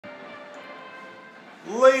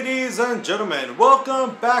Ladies and gentlemen,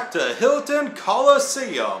 welcome back to Hilton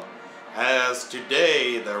Coliseum, as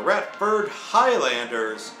today the Radford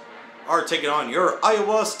Highlanders are taking on your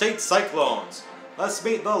Iowa State Cyclones. Let's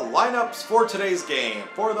meet the lineups for today's game.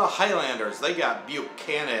 For the Highlanders, they got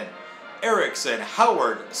Buchanan, Erickson,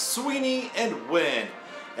 Howard, Sweeney, and Wynn.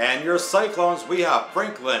 And your Cyclones, we have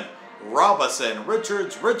Franklin, Robinson,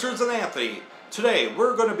 Richards, and Anthony. Today,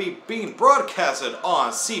 we're going to be being broadcasted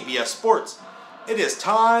on CBS Sports. It is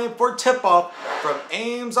time for tip-off from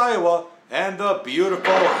Ames, Iowa, and the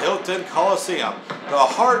beautiful Hilton Coliseum, the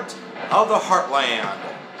heart of the heartland.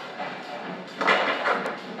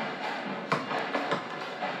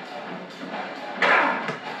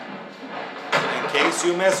 In case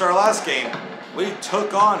you missed our last game, we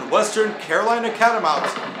took on Western Carolina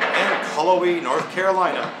Catamounts in Cullowhee, North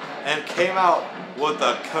Carolina, and came out with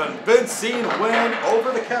a convincing win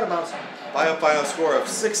over the Catamounts by a final score of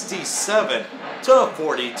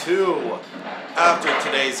 67-42. After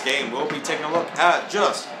today's game, we'll be taking a look at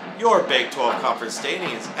just your Big 12 Conference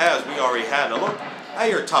standings, as we already had a look at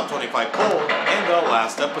your top 25 poll in the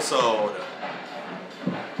last episode.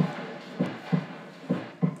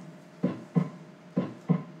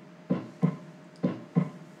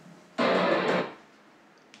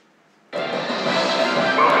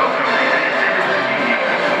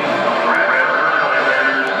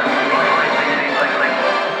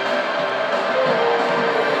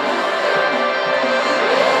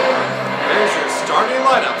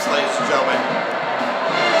 Lineups, ladies and gentlemen.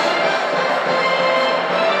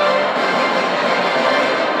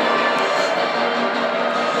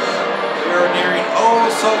 We are nearing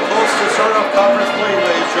so close to start off conference play,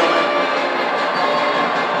 ladies and gentlemen.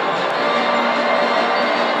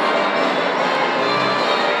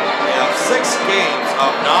 We have 6 games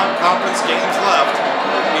of non-conference games left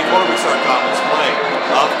before we start conference play.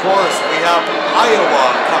 Of course, we have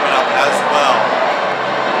Iowa coming up as well.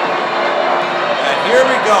 Here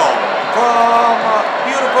we go from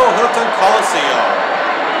beautiful Hilton Coliseum.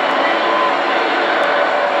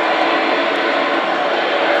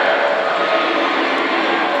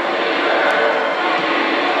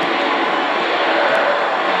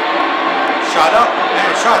 Shot up,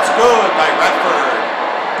 and shot's good by Radford.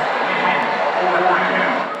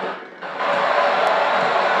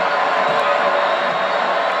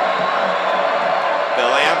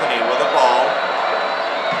 Bill Anthony with the ball.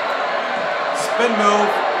 Spin move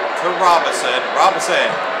to Robinson. Robinson.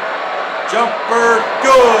 Jumper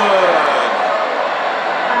good.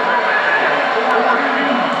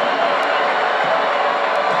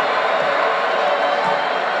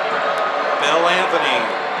 Bill Anthony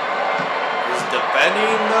is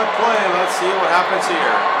defending the play. Let's see what happens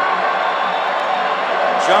here.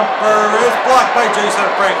 Jumper is blocked by Jason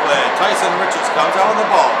Franklin. Tyson Richards comes out on the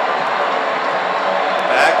ball.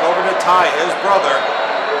 Back over to Ty, his brother.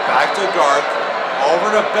 Back to Garth.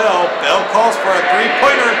 Over to Bill. Bill calls for a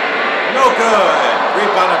three-pointer. No good.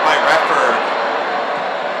 Rebounded by Radford.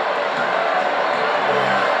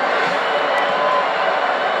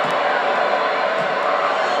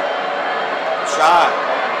 Shot.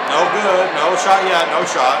 No good. No shot yet. No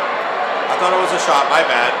shot. I thought it was a shot. My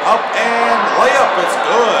bad. Up and layup. It's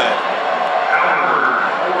good.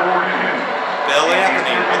 Bill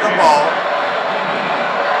Anthony with the ball.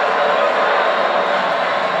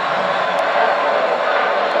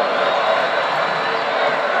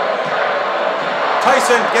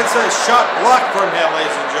 Tyson gets a shot blocked from him,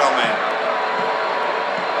 ladies and gentlemen.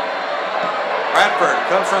 Radford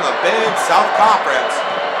comes from the Big South Conference.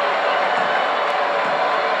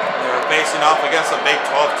 They're facing off against a Big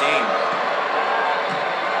 12 team.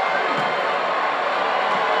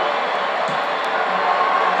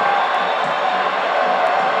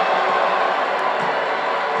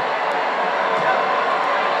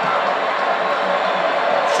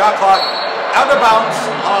 Shot clock. Out of bounds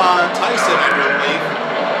on Tyson, I do believe.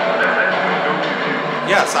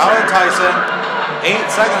 Yes, out on Tyson. 8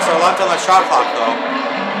 seconds are left on the shot clock, though.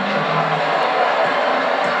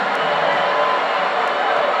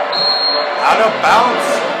 Out of bounds.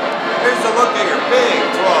 Here's a look at your Big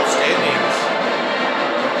 12 standings.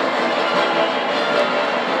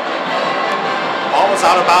 Ball was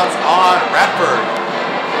out of bounds on Radford.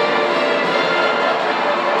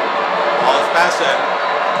 Ball is passed in.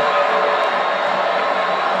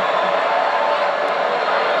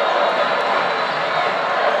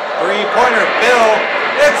 Three-pointer, Bill.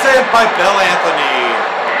 It's in by Bill Anthony.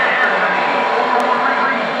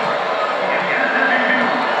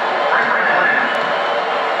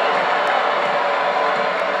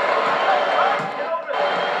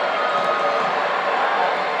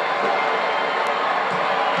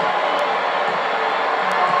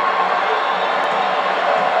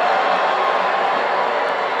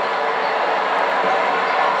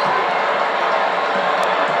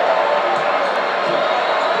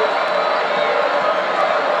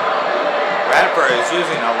 Radford is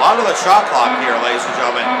using a lot of the shot clock here, ladies and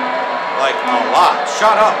gentlemen. Like, a lot.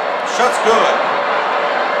 Shot up. Shot's good.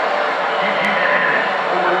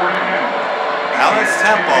 Balanced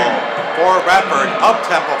tempo for Radford. Up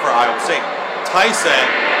tempo for Iowa State. Tyson.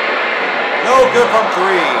 No good from 3.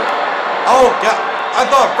 Oh, God. I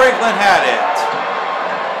thought Franklin had it.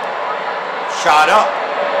 Shot up.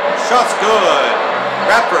 Shot's good.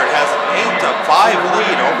 Radford has an 8-5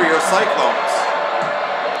 lead over your Cyclones.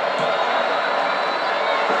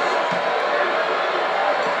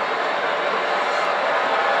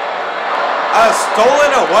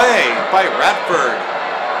 Stolen away by Radford.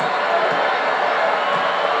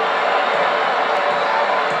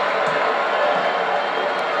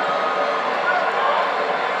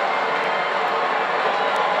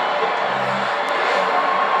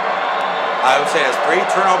 Iowa State has 3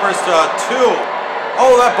 turnovers to 2.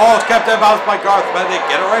 Oh, that ball is kept in bounds by Garth, but they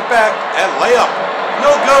get it right back. And layup.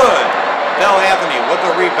 No good. Bill Anthony with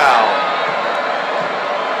the rebound.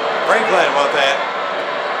 Franklin with it.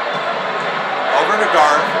 Over to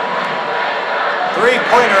Garth.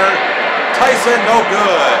 3-pointer. Tyson, no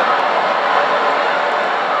good.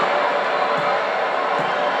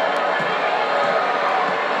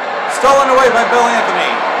 Stolen away by Bill Anthony.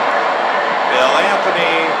 Bill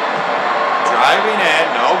Anthony driving in,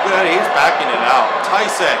 no good. He's backing it out.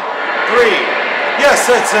 Tyson, 3. Yes,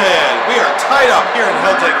 it's in. We are tied up here in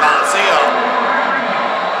Hilton Coliseum.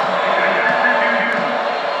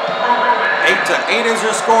 8-8 is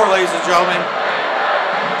your score, ladies and gentlemen.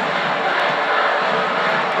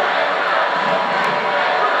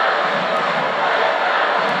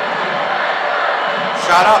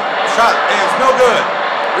 Shot up. Shot is no good.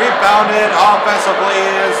 Rebounded offensively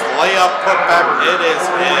is layup put back. It is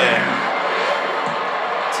in.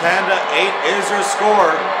 10-8 is your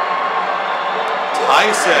score.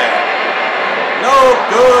 Tyson. No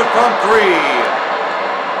good from 3.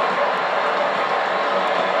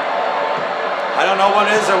 I don't know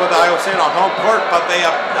what is it with Iowa State on home court, but they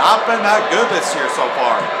have not been that good this year so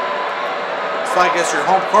far. It's like it's your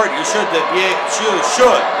home court. You should defend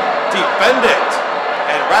it.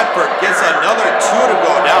 And Radford gets another 2 to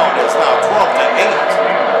go down. It's now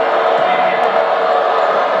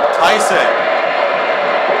 12-8. Tyson.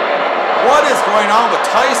 What is going on with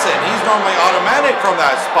Tyson? He's normally automatic from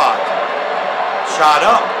that spot. Shot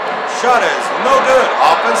up. Shot is no good.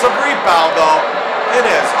 Offensive rebound though. It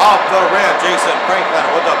is off the rim. Jason Franklin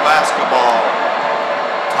with the basketball.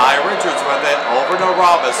 Ty Richards with it. Over to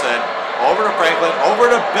Robinson. Over to Franklin.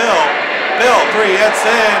 Over to Bill. Bill, 3. It's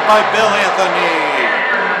in by Bill Anthony.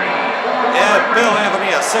 And Bill Anthony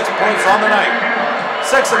has 6 points on the night.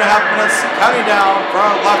 6.5 minutes counting down from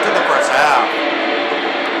left in the first half.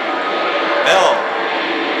 Bill.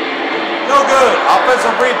 No good.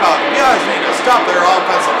 Offensive rebound. You guys need to stop their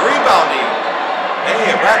offensive rebounding.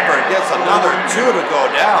 Hey, Radford gets another 2 to go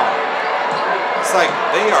down. It's like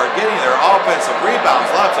they are getting their offensive rebounds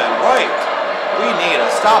left and right. We need to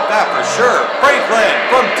stop that for sure. Franklin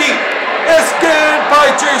from deep. It's good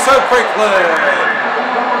by Jason Franklin.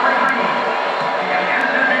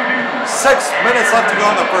 6 minutes left to go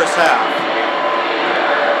in the first half.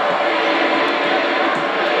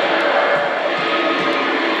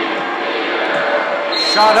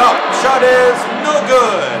 Shot up. Shot is no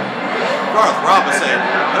good. Garth Robinson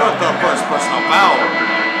with the first personal foul.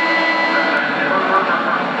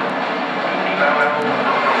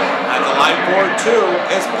 At the line for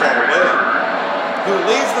 2 is Paul Will, who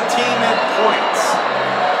leads the team in points.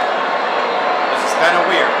 This is kind of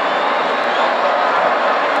weird.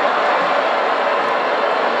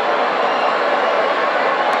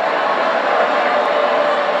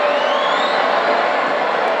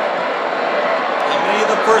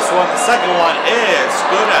 First one, the second one is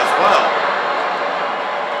good as well.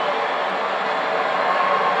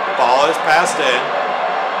 Ball is passed in.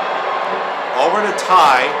 Over to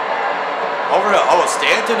Ty. Over to,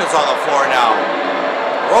 Stanton is on the floor now.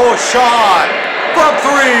 Roll shot from 3.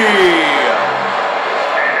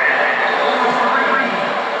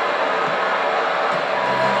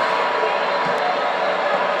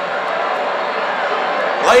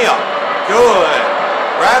 Layup, good.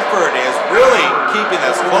 Radford is really keeping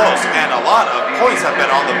this close, and a lot of points have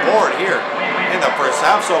been on the board here in the first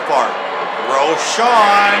half so far.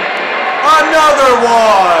 Roshan, another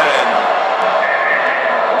one!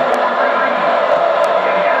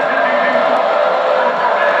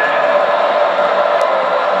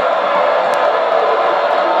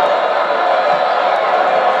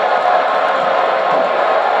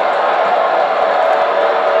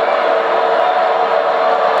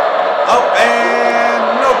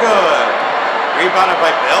 Rebounded by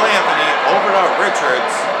Bill Anthony over to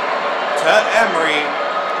Richards. to Emery.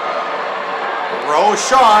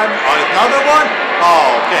 Roshan, another one?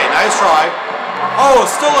 Oh, okay, nice try. Oh,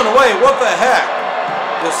 stolen away, what the heck?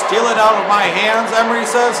 Just steal it out of my hands, Emery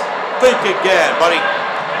says. Think again, buddy.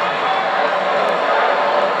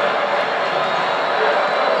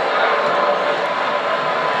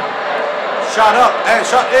 Shot up, and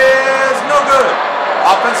shot is no good.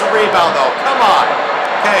 Offensive rebound, though. Come on.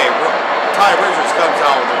 Okay, Ty Richards comes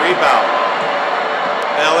out with the rebound.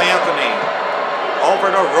 Bill Anthony.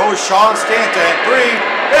 Over to Roshan Stanton. 3.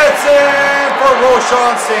 It's in for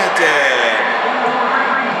Roshan Stanton.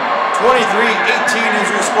 23-18 is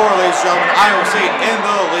your score, ladies and gentlemen. Iowa State in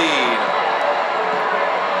the lead.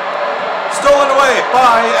 Stolen away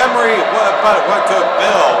by Emery. But it went to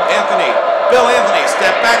Bill Anthony. Bill Anthony,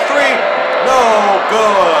 step back 3. No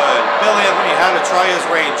good. Bill Anthony had to try his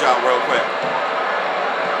range out real quick.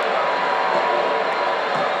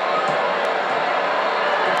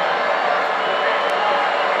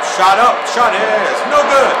 Shot up, shot is no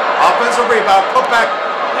good. Offensive rebound, put back.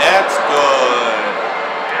 That's good.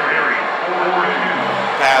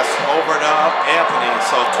 Pass over to Anthony.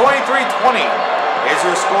 So 23-20 is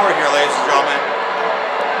your score here, ladies and gentlemen.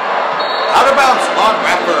 Out of bounds on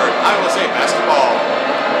Radford, Iowa State basketball.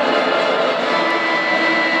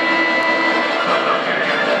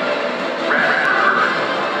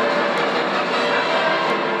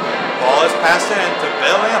 Ball is passed in to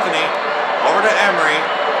Bill Anthony. Over to Emery.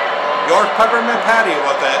 York Peppermint Patty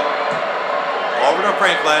with it. Over to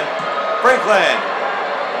Franklin. Franklin.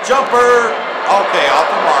 Jumper. Okay, off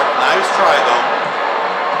the mark. Nice try, though.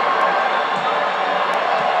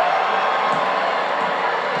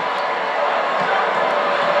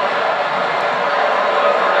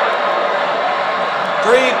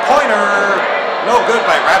 Three-pointer. No good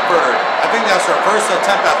by Radford. I think that's her first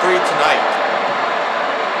attempt at 3 tonight.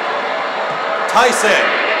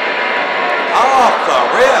 Tyson. Off the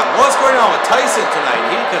rim. What's going on with Tyson tonight?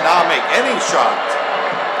 He cannot make any shots.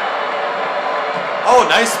 Oh,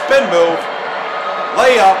 nice spin move.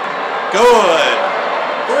 Layup. Good.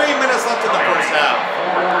 3 minutes left in the first half.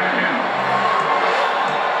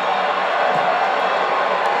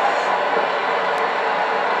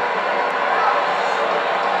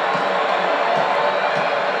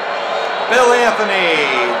 Bill Anthony.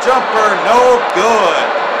 Jumper. No good.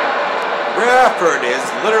 Radford is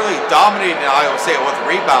literally dominating Iowa State with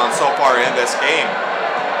rebounds so far in this game.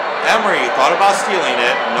 Emery thought about stealing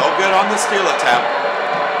it. No good on the steal attempt.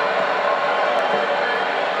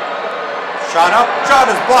 Shot up. Shot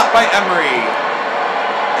is blocked by Emery.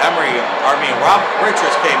 Rob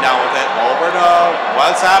Richards came down with it. Over to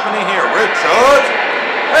what's happening here. Richards.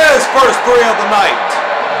 His first 3 of the night.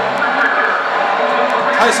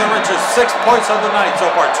 Tyson Richards, 6 points of the night so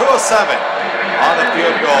far. 2 of 7 on the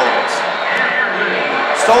field goals.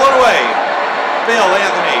 Stolen away. Bill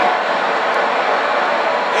Anthony.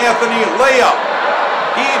 Anthony layup.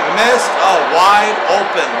 He missed a wide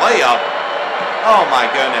open layup. Oh my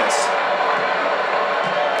goodness.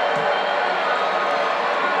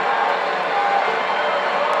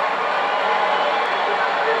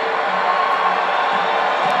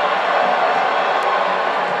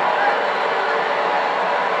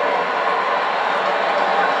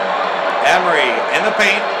 Emery in the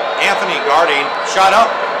paint. Anthony guarding. Shot up.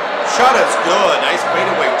 Shot is good. Nice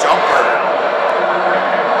fadeaway jumper.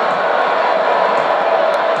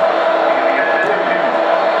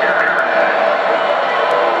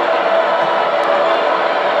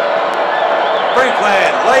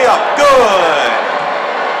 Franklin. Layup. Good.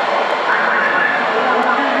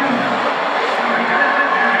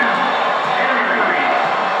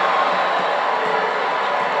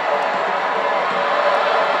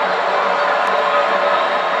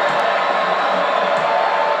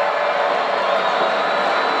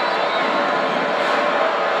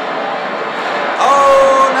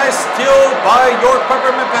 Steal by York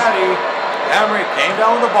Peppermint Patty. Emery came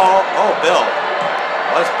down with the ball. Oh, Bill.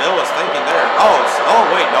 What's Bill was thinking there? Oh,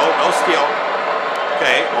 wait, no steal.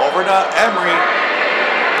 Okay, over to Emery.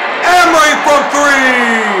 Emery from 3!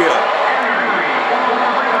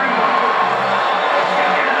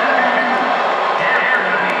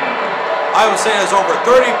 Iowa State has over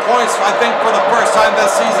 30 points, I think, for the first time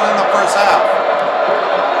this season in the first half.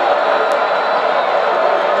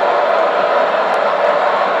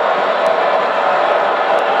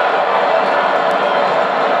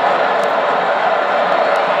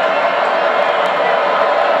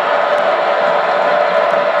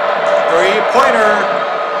 Pointer,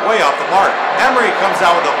 way off the mark. Emery comes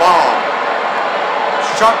out with the ball.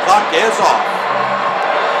 Shot clock is off.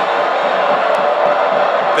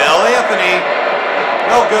 Bill Anthony,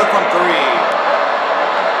 no good from 3.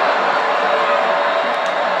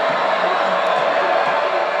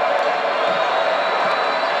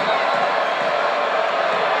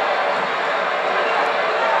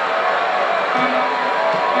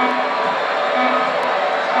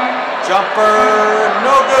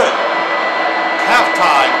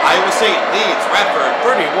 Iowa State leads Radford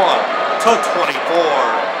 31-24.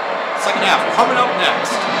 Second half coming up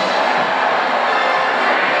next.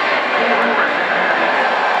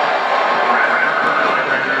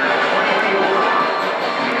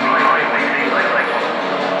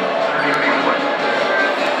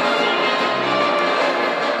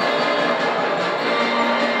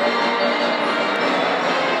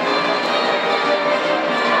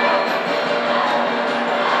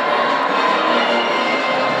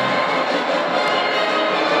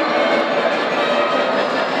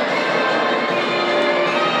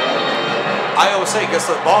 Iowa State gets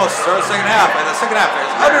the ball to start the second half, and the second half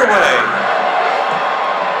is underway.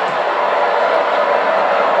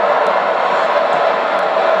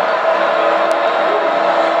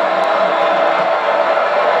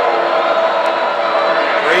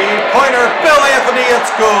 Three-pointer, Bill Anthony,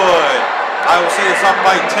 it's good. Iowa State is up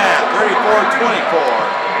by 10,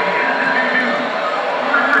 34-24.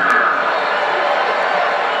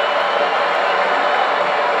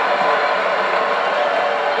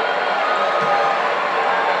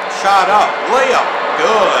 Shot up, layup,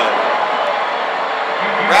 good.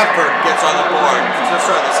 Radford gets on the board to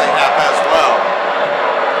start the second half as well.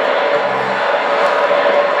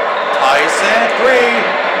 Tyson, three,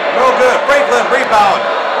 no good. Franklin, rebound.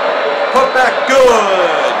 Put back,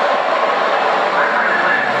 good.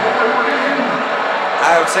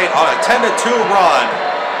 Iowa State on a 10-2 run.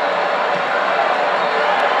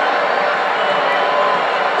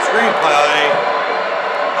 Screenplay,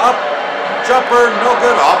 up. Jumper, no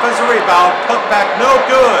good. Offensive rebound. Put back, no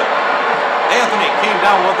good. Anthony came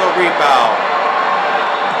down with the rebound.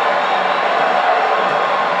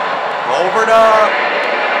 Over to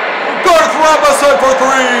Garth Robinson for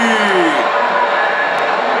three.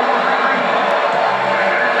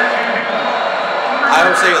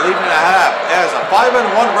 Iowa State leading at half as a 5-1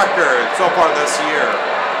 record so far this year.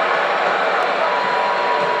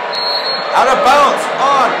 Out of bounds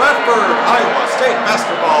on Radford, Iowa State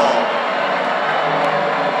basketball.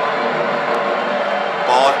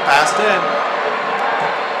 Ball passed in.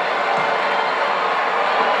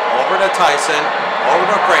 Over to Tyson. Over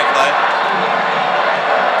to Franklin.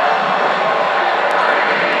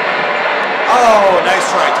 Oh, nice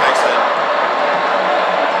try, Tyson.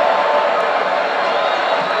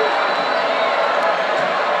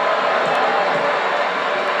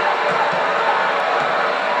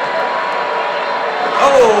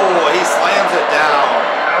 Oh, he slams it down.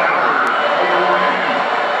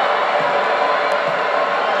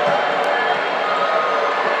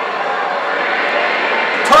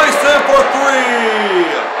 Tyson for three.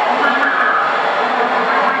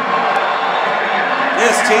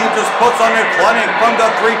 This team just puts on their clinic from the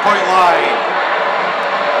three-point line.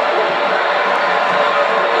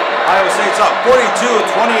 Iowa State's up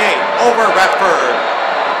 42-28 over Radford.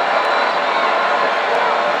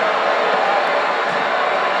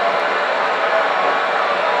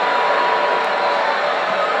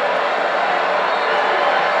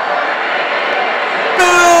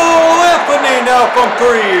 Now from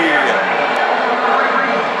three.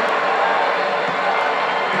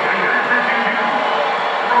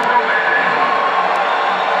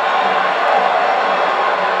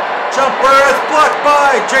 Jumper is blocked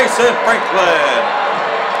by Jason Franklin.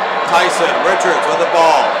 Tyson Richards with the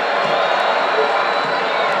ball.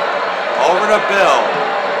 Over to Bill.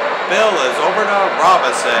 Bill is over to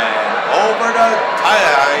Robinson. Over to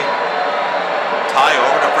Ty. Ty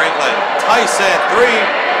over to Franklin. Tyson,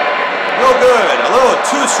 three. No good. A little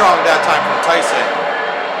too strong that time from Tyson.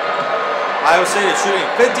 Iowa State is shooting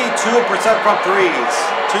 52% from threes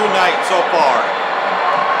tonight so far.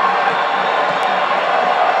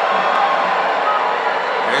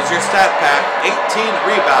 Here's your stat pack. 18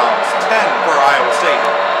 rebounds, 10 for Iowa State.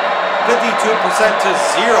 52% to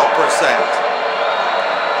 0%.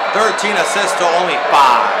 13 assists to only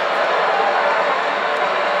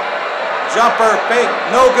 5. Jumper fake,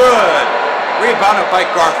 no good. Rebounded by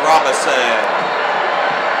Garth Robinson.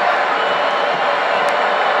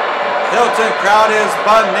 Hilton crowd is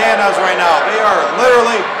bananas right now. They are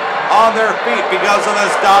literally on their feet because of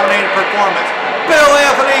this dominating performance. Bill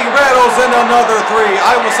Anthony rattles in another three.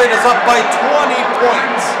 Iowa State is up by 20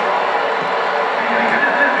 points.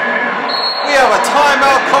 We have a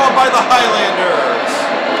timeout called by the Highlanders.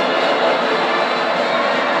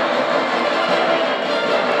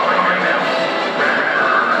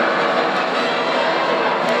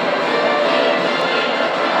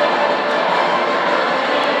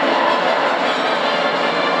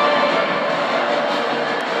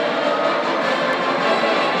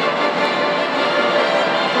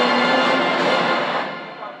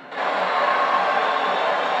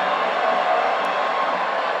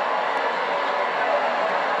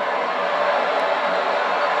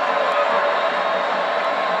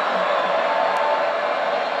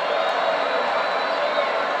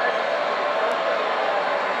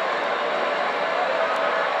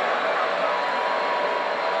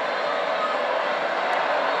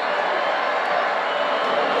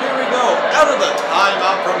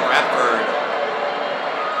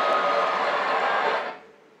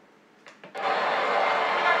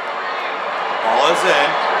 was in.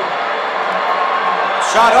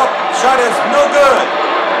 Shot up, shot is no good.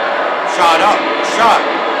 Shot up, shot,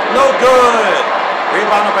 no good.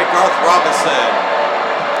 Rebounded by Garth Robinson.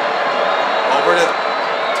 Over to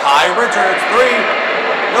Ty Richards, 3.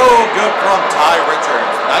 No good from Ty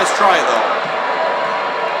Richards. Nice try though.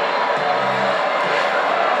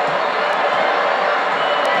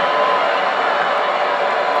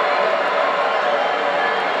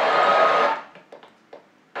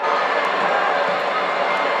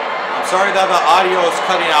 Sorry that the audio is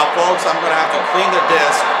cutting out, folks. I'm going to have to clean the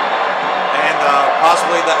disc and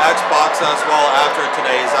possibly the Xbox as well after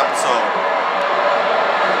today's episode.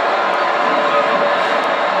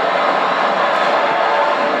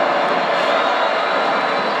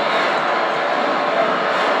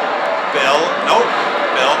 Bill, nope.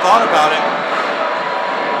 Bill thought about it.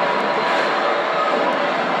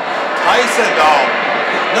 Tyson, though.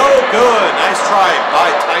 No good. Nice try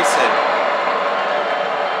by Tyson.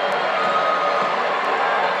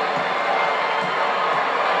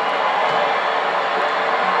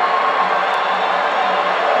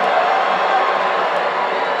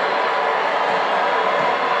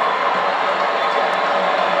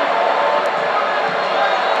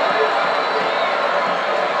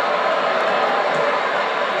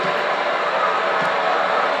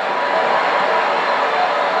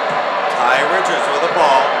 With the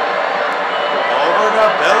ball. Over to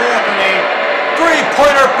Bill Anthony.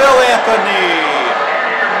 Three-pointer Bill Anthony.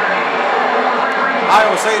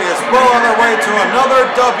 Iowa State is well on their way to another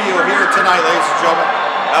W here tonight, ladies and gentlemen.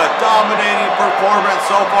 A dominating performance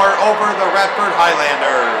so far over the Radford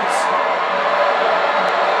Highlanders.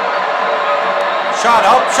 Shot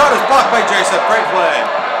up. Shot is blocked by Jason Franklin.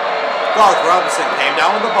 Garth Robinson came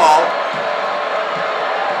down with the ball.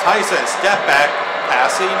 Tyson stepped back,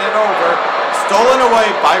 passing it over. Stolen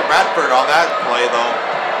away by Radford on that play, though.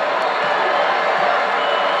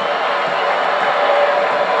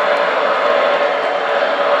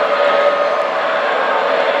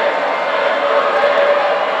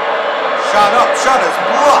 Shot up, shot is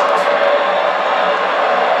blocked.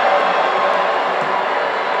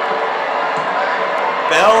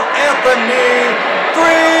 Bill Anthony,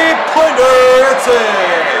 three-pointer, it's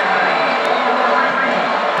in.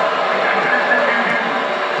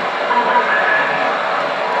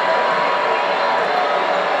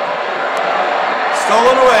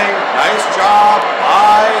 Stolen away. Nice job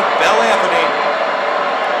by Bill Anthony.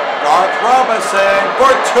 Garth Robinson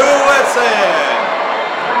for 2, it's in.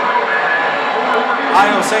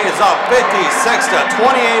 Iowa State is up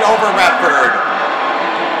 56-28 over Radford.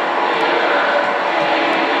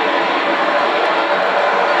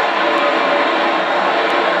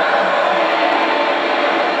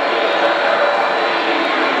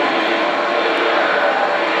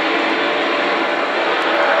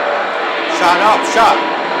 Shot up, shot.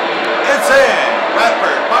 It's in.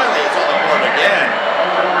 Radford finally is on the board again.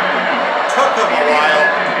 Took them a while,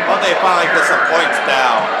 but they finally get some points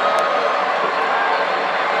down.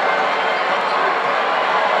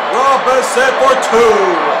 Robinson for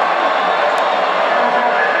 2.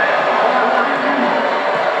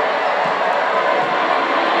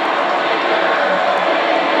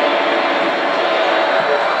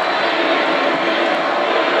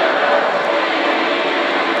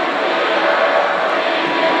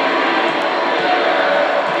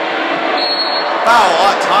 Foul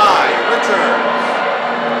on Ty Richards.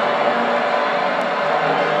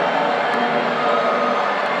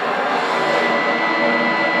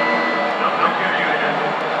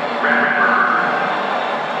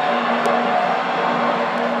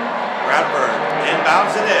 Radford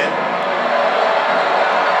inbounds it in.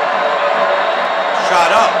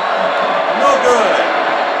 Shot up. No good.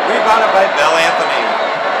 Rebounded by Bill Anthony.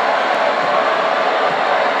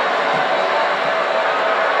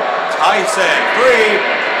 Tyson,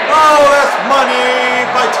 3. Oh, that's money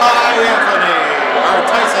by Tyson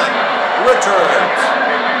Richards.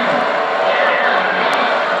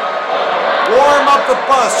 Warm up the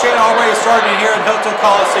bus. Chain already starting here at Hilton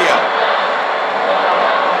Coliseum.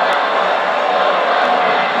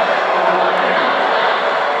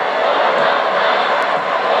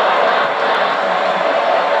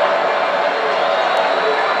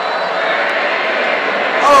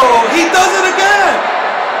 Oh, he does it again.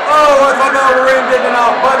 Oh, I thought that ring didn't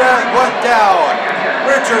out, but it went down.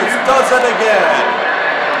 Richards does it again.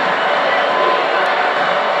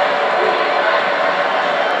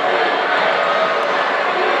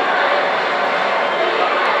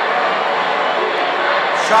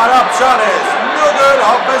 Shot up, shot is no good.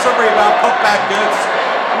 Offensive rebound, put back goods.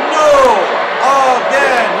 No,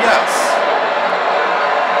 again, yes.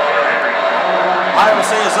 Iowa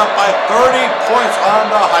State is up by 30 points on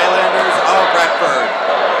the Highlanders of Redford.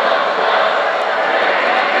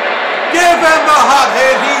 Give him the hot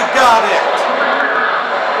hit, he got it.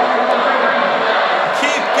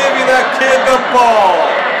 Keep giving that kid the ball.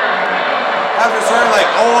 After starting like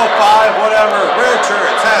 0 of 5, whatever,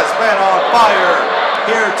 Richards has been on fire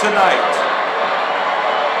here tonight.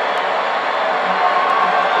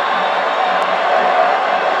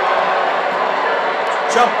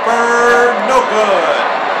 Jumper, no good.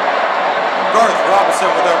 Garth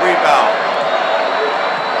Robinson with a rebound.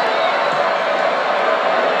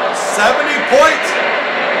 70 points?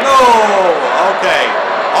 No, okay,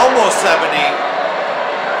 almost 70.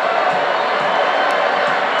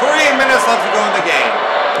 3 minutes left to go in the game.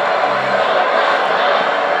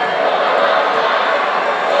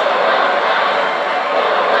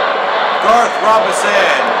 Garth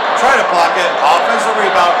Robinson, try to block it, offensive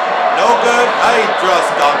rebound, no good, he just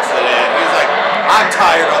dunks it in. He's like, I'm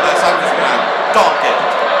tired of this, I'm just gonna dunk it.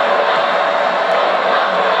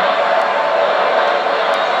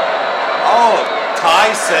 Oh,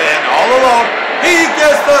 Tyson, all alone, he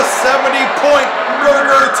gets the 70-point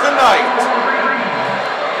burger tonight.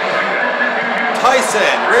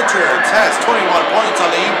 Tyson Richards has 21 points on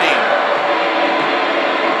the evening.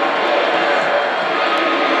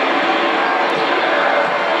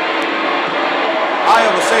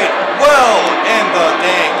 Iowa State well in the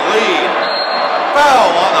dang lead.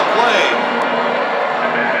 Foul on the play.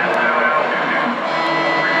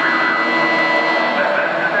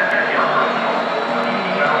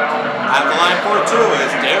 At the line for 2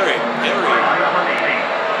 is Derry.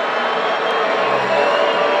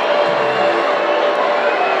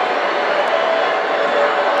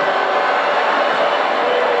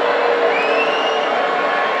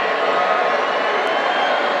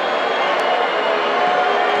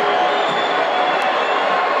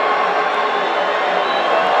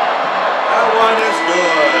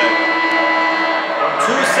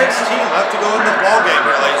 Left to go in the ball game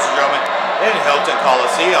here, ladies and gentlemen, in Hilton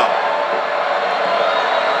Coliseum.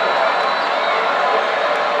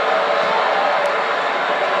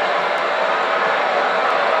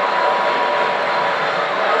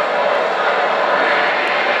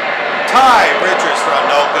 Ty Richards from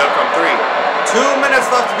no good from 3. 2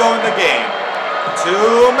 minutes left to go in the game.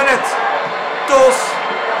 2 minutes. Dos.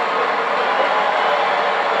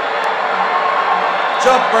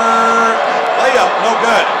 Jumper. Layup, no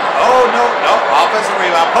good. Oh, no. Offensive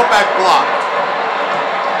rebound. Putback blocked.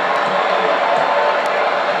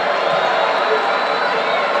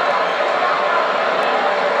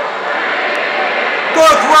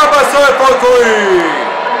 Garth Robinson for 3.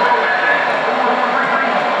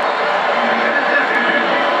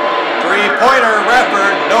 3-pointer,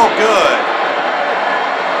 Redford, no good.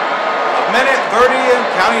 1:30 and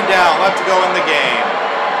counting down left to go in the game.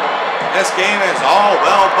 This game is all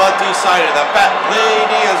well but decided. The fat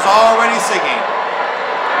lady is already singing.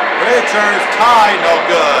 Richards tie, no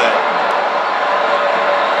good.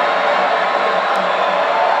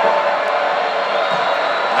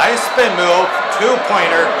 Nice spin move,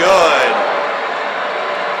 2-pointer, good.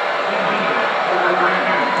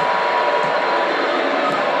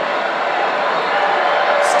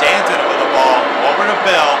 Stanton with the ball, over to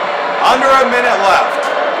Bill. Under a minute left.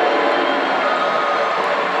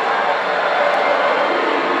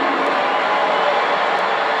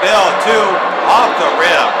 Bill, 2, off the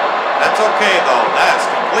rim. That's okay, though. That's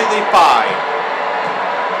completely fine.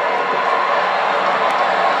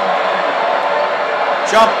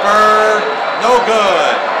 Jumper, no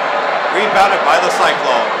good. Rebounded by the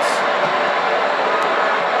Cyclones.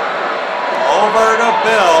 Over to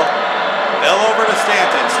Bill. Bill over to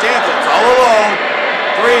Stanton. Stanton's all alone.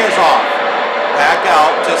 3 is off. Back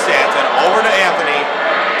out to Stanton. Over to Anthony.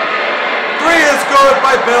 3 is good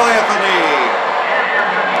by Bill Anthony.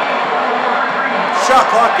 Shot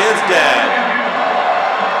clock is dead.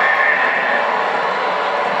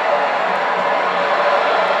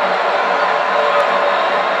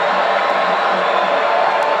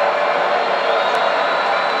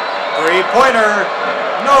 Three-pointer,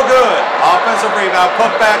 no good. Offensive rebound,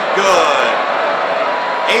 put back, good.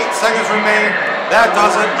 8 seconds remain. That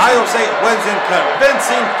does it. Iowa State wins in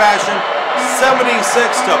convincing fashion,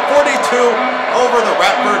 76-42 over the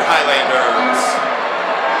Redford Highlanders.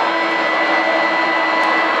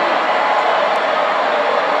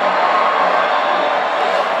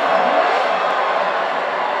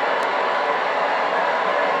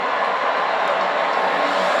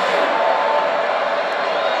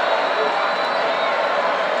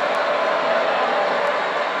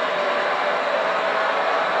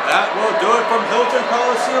 That will do it from Hilton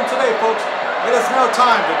Coliseum today, folks. It is now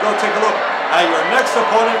time to go take a look at your next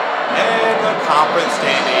opponent in the conference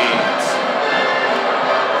standings.